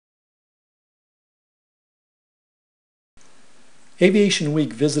Aviation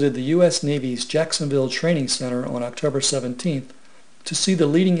Week visited the U.S. Navy's Jacksonville Training Center on October 17th to see the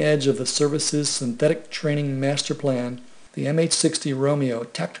leading edge of the service's synthetic training master plan, the MH-60 Romeo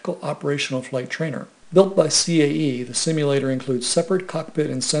Tactical Operational Flight Trainer. Built by CAE, the simulator includes separate cockpit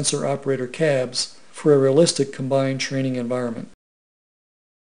and sensor operator cabs for a realistic combined training environment.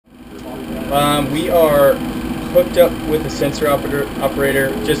 We are hooked up with a sensor operator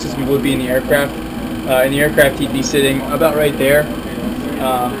just as we would be in the aircraft. In the aircraft he'd be sitting about right there,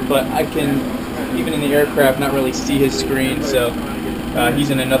 but I can, even in the aircraft, not really see his screen, so he's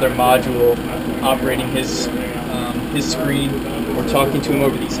in another module operating his screen. We're talking to him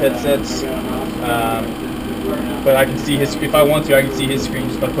over these headsets, but I can see his, if I want to, I can see his screen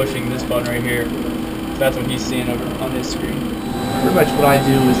just by pushing this button right here. So that's what he's seeing over on his screen. Pretty much what I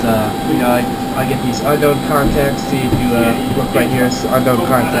do is, I get these unknown contacts. See if you look right here, it's unknown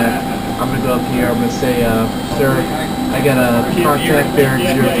contact. I'm going to go up here, I'm going to say, sir, I got a contact bearing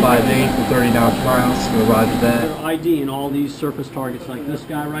 058 for 30 miles, so roger that. They're ID in all these surface targets, like this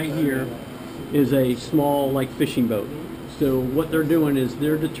guy right here is a small, like, fishing boat. So what they're doing is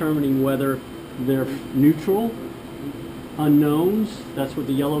they're determining whether they're neutral, unknowns, that's what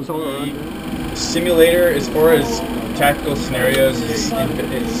the yellows are. The simulator, as far as tactical scenarios, it's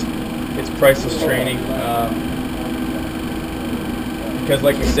priceless training. Because,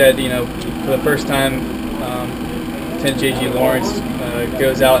 like you said, you know, for the first time, Lieutenant J.G. Lawrence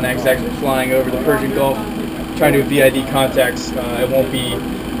goes out and actually flying over the Persian Gulf, trying to do VID contacts. It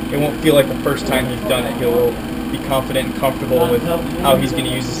won't feel like the first time he's done it. He'll be confident and comfortable with how he's going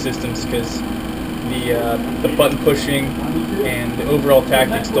to use the systems, because the button pushing and the overall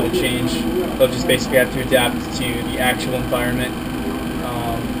tactics don't change. They'll just basically have to adapt to the actual environment,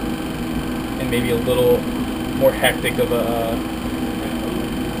 and maybe a little more hectic of a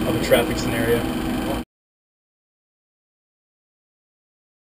traffic scenario.